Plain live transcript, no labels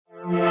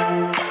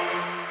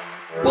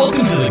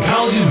Welcome to the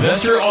College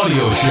Investor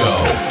Audio Show,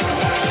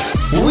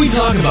 where we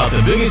talk about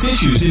the biggest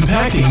issues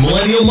impacting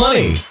millennial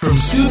money, from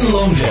student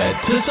loan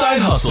debt to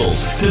side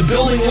hustles to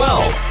building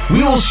wealth.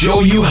 We will show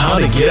you how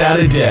to get out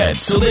of debt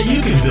so that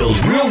you can build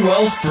real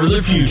wealth for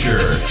the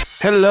future.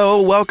 Hello,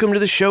 welcome to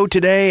the show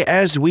today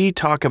as we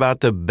talk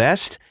about the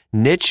best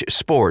niche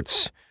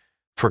sports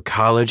for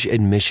college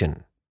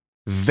admission.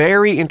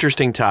 Very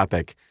interesting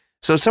topic.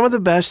 So some of the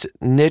best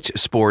niche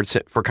sports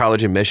for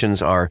college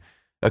admissions are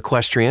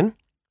equestrian,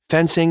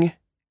 fencing,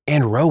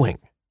 and rowing.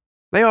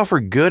 They offer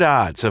good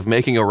odds of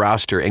making a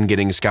roster and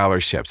getting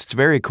scholarships. It's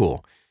very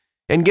cool.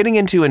 And getting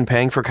into and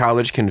paying for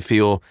college can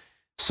feel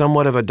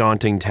somewhat of a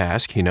daunting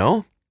task,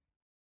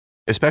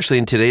 especially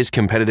in today's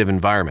competitive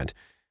environment.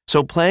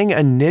 So playing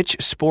a niche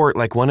sport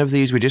like one of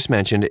these we just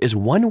mentioned is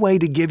one way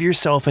to give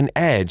yourself an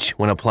edge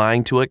when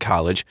applying to a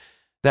college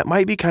that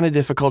might be kind of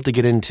difficult to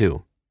get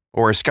into,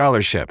 or a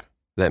scholarship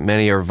that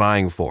many are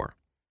vying for.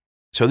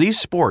 So these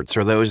sports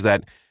are those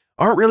that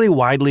aren't really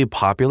widely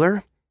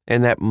popular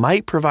and that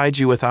might provide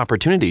you with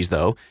opportunities,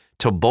 though,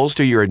 to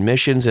bolster your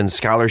admissions and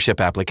scholarship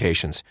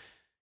applications.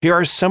 Here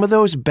are some of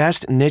those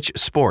best niche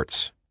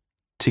sports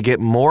to get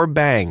more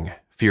bang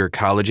for your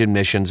college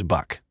admissions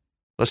buck.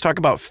 Let's talk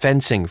about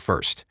fencing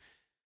first.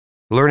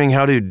 Learning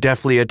how to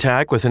deftly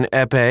attack with an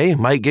épée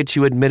might get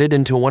you admitted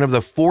into one of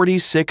the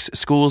 46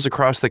 schools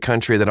across the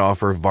country that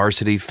offer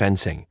varsity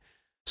fencing.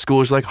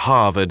 Schools like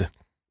Harvard,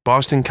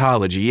 Boston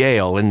College,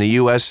 Yale, and the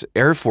U.S.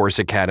 Air Force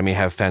Academy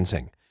have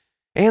fencing.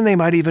 And they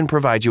might even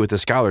provide you with a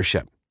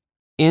scholarship.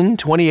 In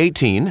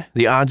 2018,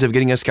 the odds of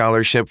getting a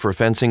scholarship for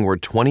fencing were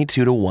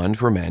 22-1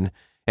 for men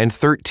and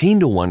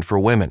 13-1 for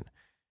women.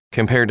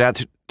 Compare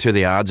that to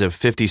the odds of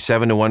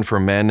 57-1 for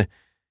men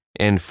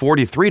and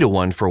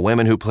 43-1 for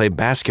women who play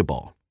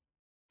basketball.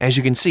 As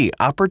you can see,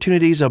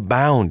 opportunities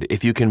abound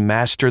if you can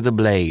master the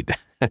blade.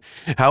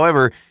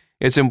 However,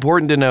 it's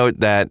important to note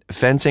that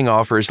fencing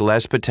offers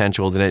less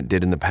potential than it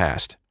did in the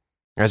past,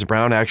 as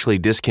Brown actually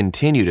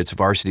discontinued its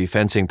varsity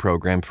fencing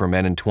program for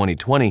men in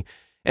 2020,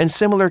 and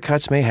similar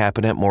cuts may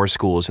happen at more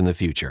schools in the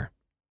future.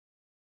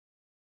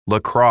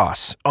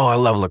 Lacrosse. Oh, I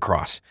love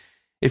lacrosse.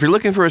 If you're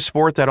looking for a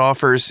sport that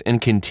offers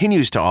and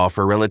continues to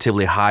offer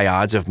relatively high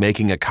odds of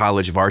making a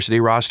college varsity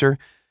roster,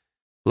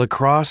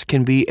 lacrosse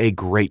can be a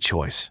great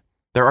choice.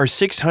 There are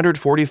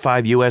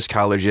 645 U.S.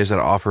 colleges that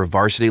offer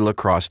varsity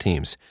lacrosse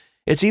teams.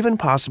 It's even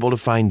possible to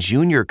find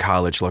junior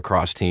college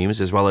lacrosse teams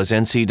as well as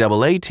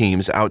NCAA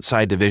teams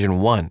outside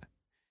Division I.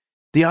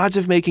 The odds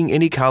of making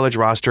any college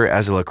roster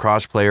as a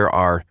lacrosse player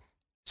are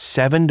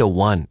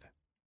 7-1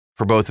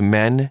 for both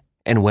men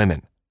and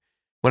women.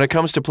 When it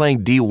comes to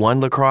playing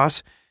D1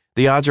 lacrosse,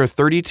 the odds are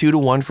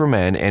 32-1 for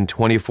men and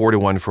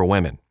 24-1 for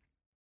women.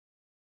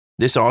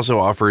 This also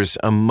offers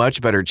a much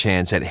better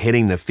chance at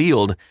hitting the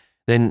field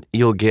than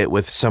you'll get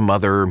with some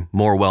other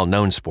more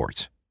well-known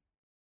sports.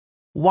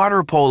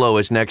 Water polo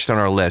is next on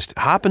our list.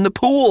 Hop in the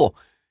pool!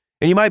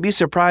 And you might be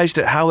surprised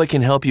at how it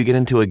can help you get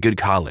into a good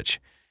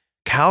college.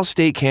 Cal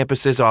State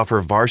campuses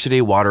offer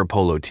varsity water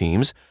polo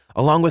teams,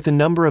 along with a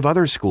number of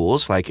other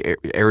schools like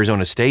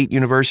Arizona State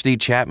University,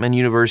 Chapman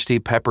University,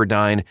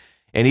 Pepperdine,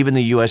 and even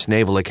the U.S.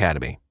 Naval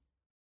Academy.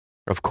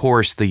 Of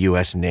course, the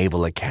U.S.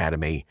 Naval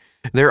Academy.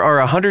 There are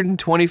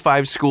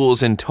 125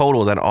 schools in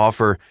total that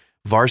offer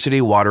varsity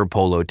water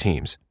polo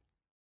teams.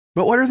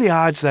 But what are the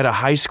odds that a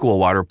high school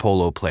water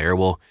polo player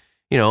will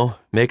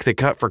make the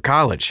cut for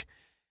college?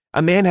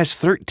 A man has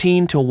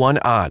 13-1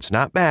 odds,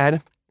 not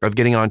bad, of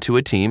getting onto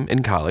a team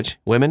in college.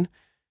 Women,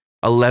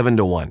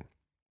 11-1.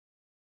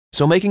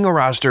 So making a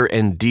roster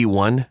in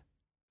D1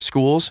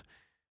 schools,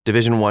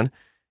 Division I,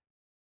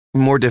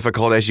 more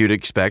difficult as you'd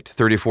expect,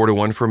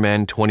 34-1 for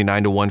men,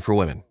 29-1 for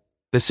women.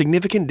 The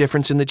significant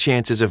difference in the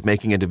chances of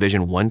making a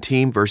Division I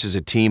team versus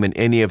a team in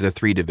any of the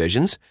three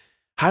divisions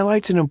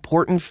highlights an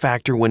important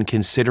factor when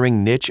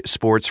considering niche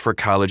sports for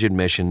college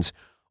admissions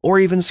or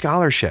even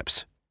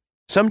scholarships.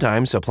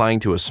 Sometimes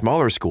applying to a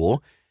smaller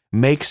school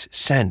makes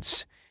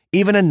sense.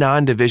 Even a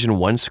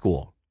non-Division I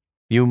school.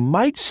 You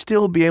might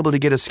still be able to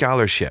get a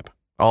scholarship,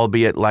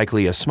 albeit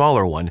likely a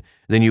smaller one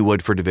than you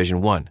would for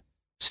Division I.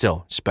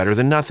 Still, it's better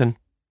than nothing.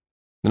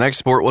 The next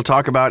sport we'll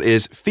talk about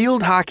is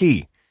field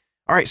hockey.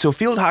 All right, so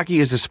field hockey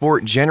is a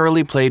sport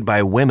generally played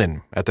by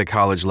women at the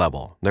college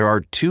level. There are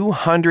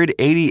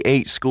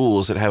 288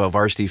 schools that have a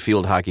varsity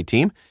field hockey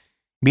team,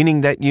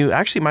 meaning that you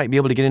actually might be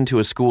able to get into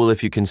a school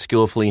if you can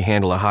skillfully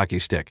handle a hockey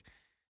stick.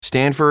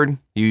 Stanford,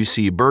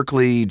 UC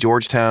Berkeley,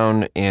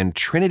 Georgetown, and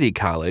Trinity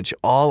College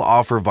all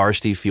offer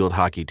varsity field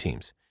hockey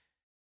teams.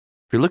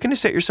 If you're looking to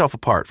set yourself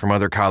apart from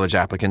other college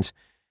applicants,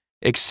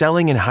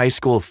 excelling in high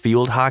school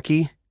field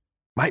hockey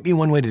might be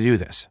one way to do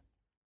this.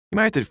 You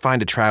might have to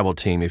find a travel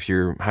team if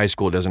your high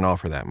school doesn't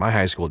offer that. My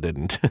high school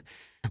didn't.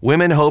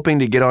 Women hoping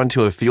to get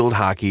onto a field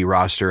hockey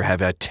roster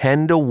have a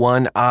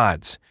 10-1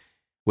 odds,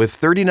 with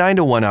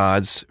 39-1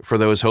 odds for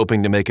those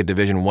hoping to make a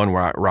Division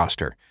I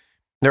roster.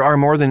 There are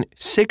more than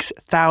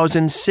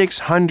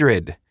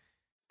 6,600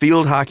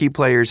 field hockey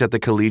players at the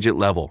collegiate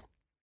level.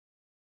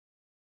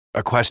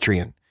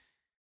 Equestrian.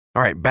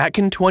 All right, back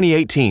in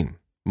 2018,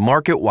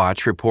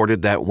 MarketWatch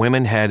reported that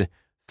women had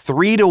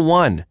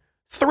 3-to-1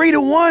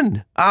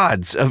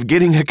 odds of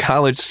getting a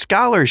college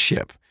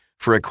scholarship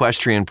for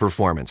equestrian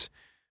performance.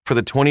 For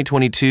the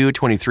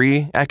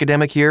 2022-23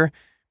 academic year,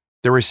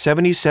 there were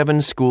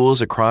 77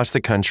 schools across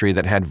the country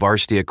that had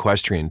varsity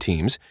equestrian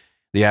teams.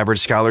 The average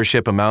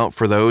scholarship amount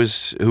for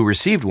those who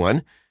received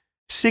one,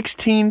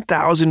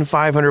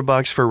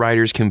 $16,500 for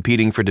riders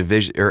competing for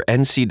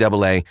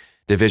NCAA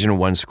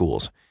Division I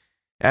schools.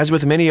 As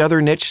with many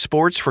other niche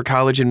sports for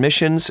college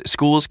admissions,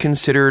 schools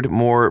considered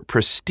more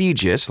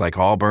prestigious, like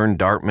Auburn,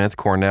 Dartmouth,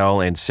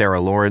 Cornell, and Sarah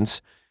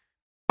Lawrence,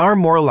 are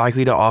more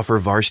likely to offer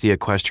varsity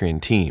equestrian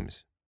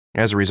teams.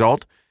 As a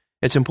result,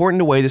 it's important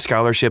to weigh the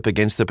scholarship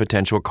against the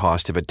potential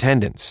cost of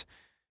attendance.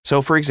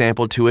 So, for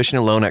example, tuition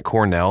alone at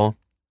Cornell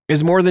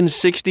is more than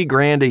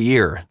 $60,000 a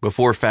year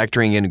before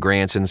factoring in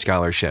grants and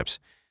scholarships.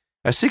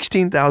 A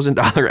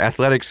 $16,000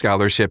 athletic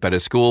scholarship at a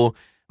school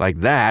like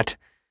that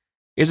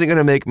isn't going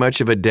to make much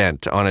of a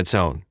dent on its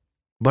own.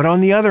 But on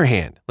the other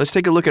hand, let's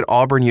take a look at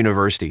Auburn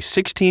University.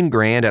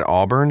 $16,000 at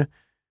Auburn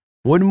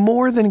would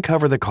more than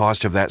cover the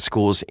cost of that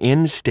school's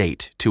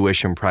in-state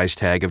tuition price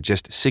tag of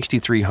just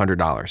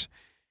 $6,300,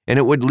 and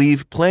it would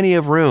leave plenty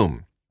of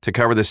room to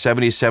cover the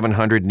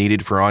 $7,700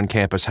 needed for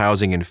on-campus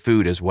housing and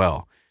food as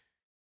well.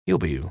 You'll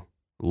be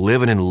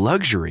living in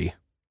luxury.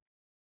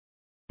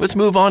 Let's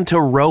move on to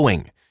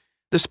rowing.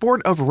 The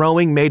sport of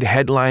rowing made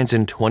headlines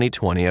in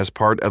 2020 as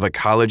part of a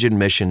college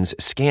admissions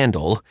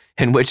scandal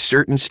in which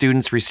certain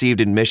students received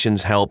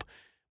admissions help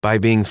by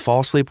being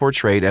falsely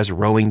portrayed as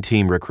rowing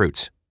team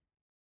recruits.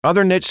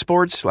 Other niche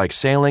sports like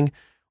sailing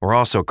were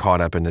also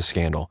caught up in the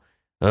scandal.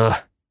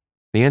 The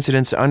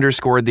incidents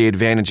underscored the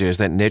advantages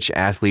that niche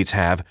athletes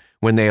have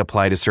when they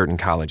apply to certain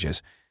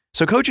colleges.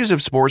 So coaches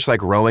of sports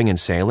like rowing and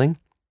sailing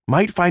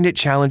might find it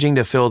challenging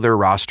to fill their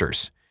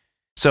rosters.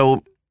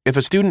 So if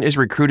a student is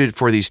recruited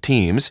for these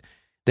teams,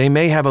 they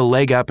may have a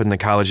leg up in the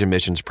college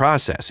admissions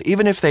process,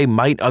 even if they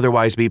might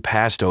otherwise be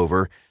passed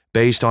over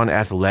based on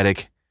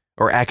academic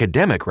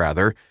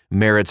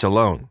merits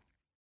alone.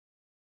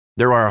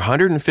 There are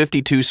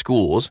 152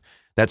 schools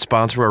that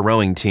sponsor a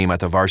rowing team at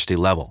the varsity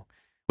level,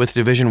 with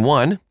Division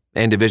I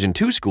and Division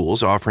II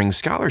schools offering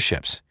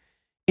scholarships.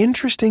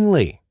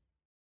 Interestingly,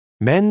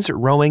 men's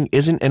rowing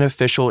isn't an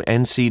official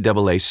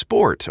NCAA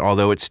sport,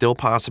 although it's still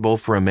possible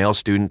for a male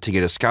student to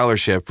get a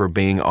scholarship for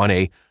being on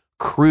a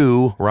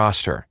crew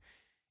roster.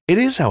 It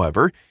is,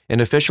 however, an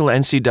official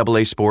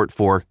NCAA sport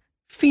for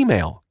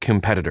female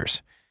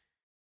competitors.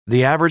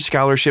 The average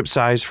scholarship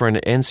size for an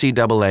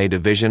NCAA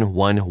Division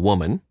I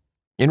woman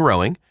in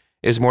rowing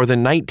is more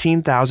than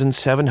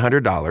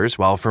 $19,700,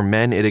 while for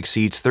men it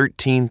exceeds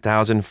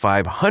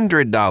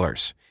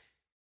 $13,500.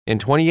 In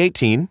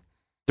 2018,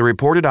 the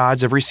reported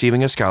odds of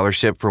receiving a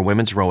scholarship for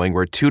women's rowing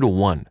were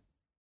 2-to-1.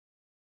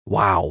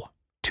 Wow,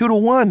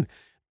 2-to-1!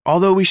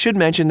 Although we should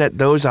mention that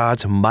those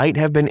odds might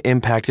have been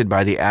impacted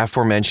by the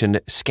aforementioned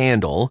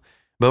scandal,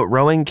 but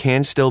rowing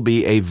can still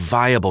be a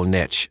viable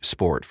niche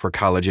sport for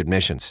college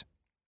admissions.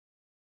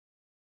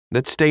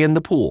 Let's stay in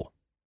the pool.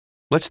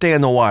 Let's stay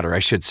in the water, I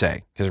should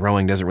say, because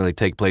rowing doesn't really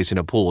take place in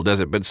a pool, does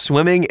it? But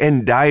swimming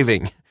and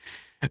diving.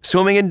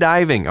 Swimming and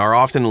diving are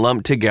often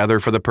lumped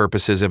together for the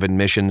purposes of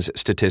admissions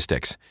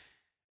statistics.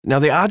 Now,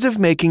 the odds of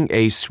making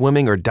a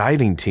swimming or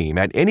diving team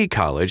at any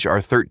college are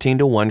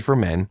 13-to-1 for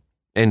men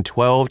and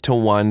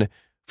 12-to-1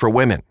 for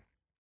women.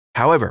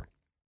 However,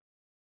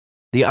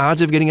 the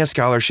odds of getting a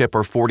scholarship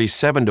are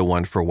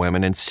 47-to-1 for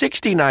women and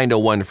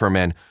 69-to-1 for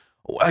men,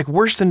 like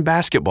worse than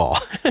basketball.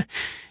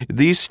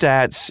 These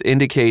stats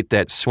indicate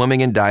that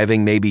swimming and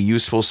diving may be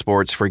useful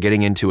sports for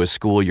getting into a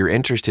school you're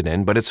interested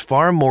in, but it's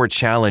far more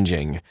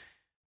challenging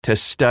to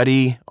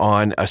study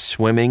on a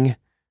swimming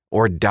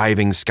or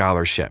diving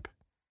scholarship.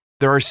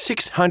 There are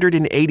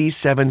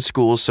 687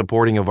 schools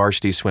supporting a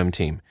varsity swim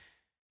team.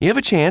 You have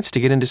a chance to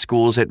get into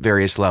schools at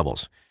various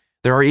levels.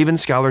 There are even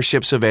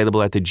scholarships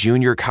available at the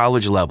junior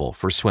college level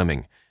for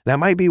swimming. That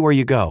might be where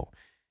you go.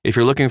 If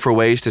you're looking for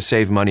ways to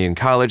save money in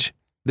college,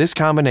 this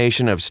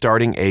combination of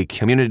starting at a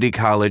community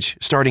college,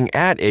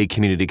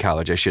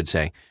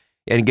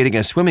 and getting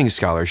a swimming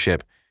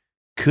scholarship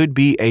could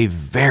be a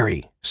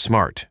very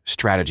smart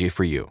strategy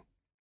for you.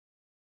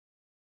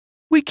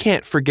 We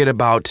can't forget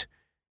about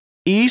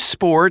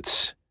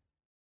esports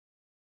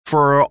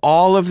for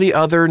all of the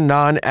other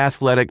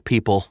non-athletic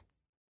people.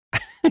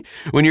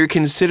 When you're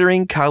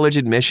considering college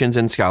admissions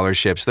and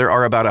scholarships, there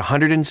are about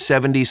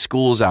 170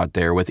 schools out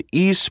there with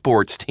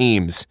esports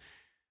teams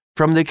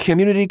from the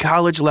community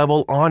college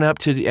level on up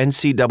to the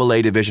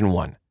NCAA Division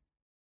I.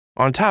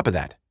 On top of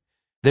that,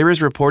 there is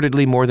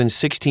reportedly more than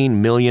 $16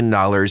 million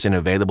in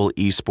available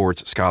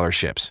esports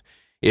scholarships.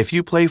 If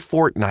you play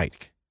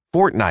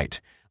Fortnite,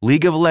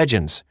 League of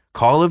Legends,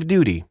 Call of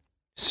Duty,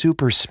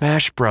 Super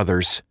Smash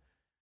Bros.,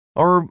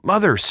 or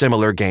other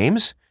similar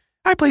games.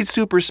 I played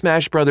Super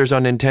Smash Bros.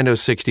 On Nintendo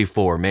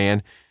 64,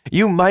 man.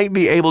 You might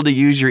be able to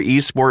use your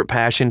esport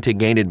passion to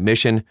gain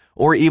admission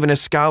or even a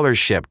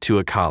scholarship to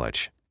a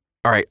college.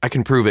 All right, I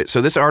can prove it.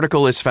 So this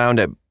article is found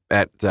at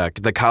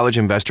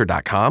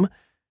thecollegeinvestor.com.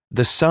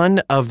 The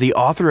son of the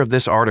author of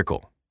this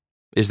article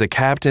is the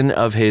captain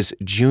of his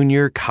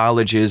junior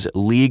college's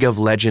League of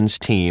Legends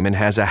team and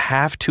has a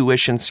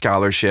half-tuition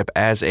scholarship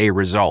as a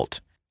result.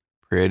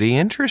 Pretty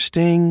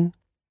interesting.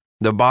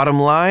 The bottom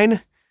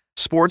line?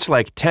 Sports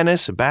like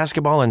tennis,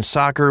 basketball, and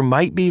soccer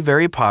might be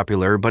very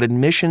popular, but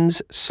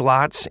admissions,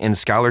 slots, and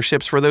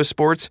scholarships for those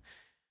sports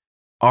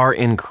are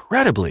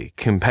incredibly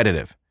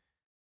competitive.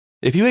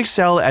 If you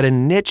excel at a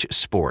niche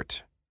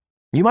sport,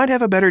 you might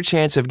have a better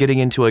chance of getting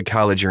into a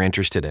college you're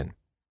interested in.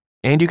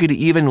 And you could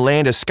even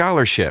land a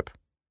scholarship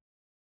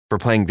for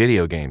playing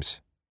video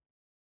games.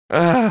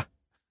 This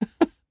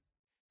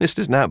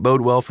does not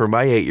bode well for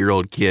my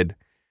 8-year-old kid.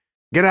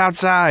 Get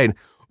outside.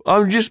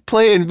 I'm just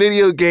playing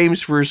video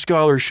games for a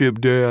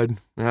scholarship, Dad.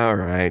 All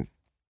right.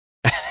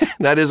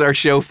 That is our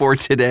show for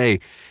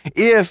today.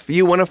 If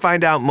you want to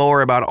find out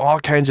more about all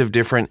kinds of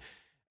different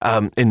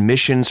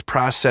admissions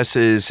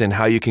processes and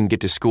how you can get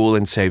to school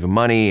and save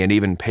money and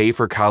even pay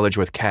for college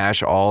with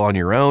cash all on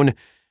your own,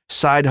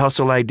 side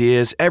hustle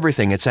ideas,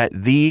 everything, it's at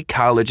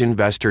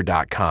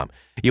thecollegeinvestor.com.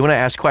 You want to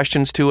ask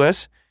questions to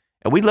us?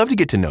 And we'd love to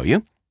get to know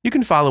you. You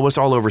can follow us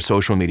all over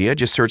social media.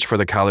 Just search for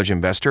The College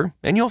Investor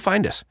and you'll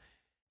find us.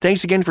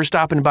 Thanks again for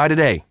stopping by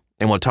today,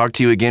 and we'll talk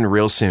to you again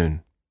real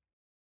soon.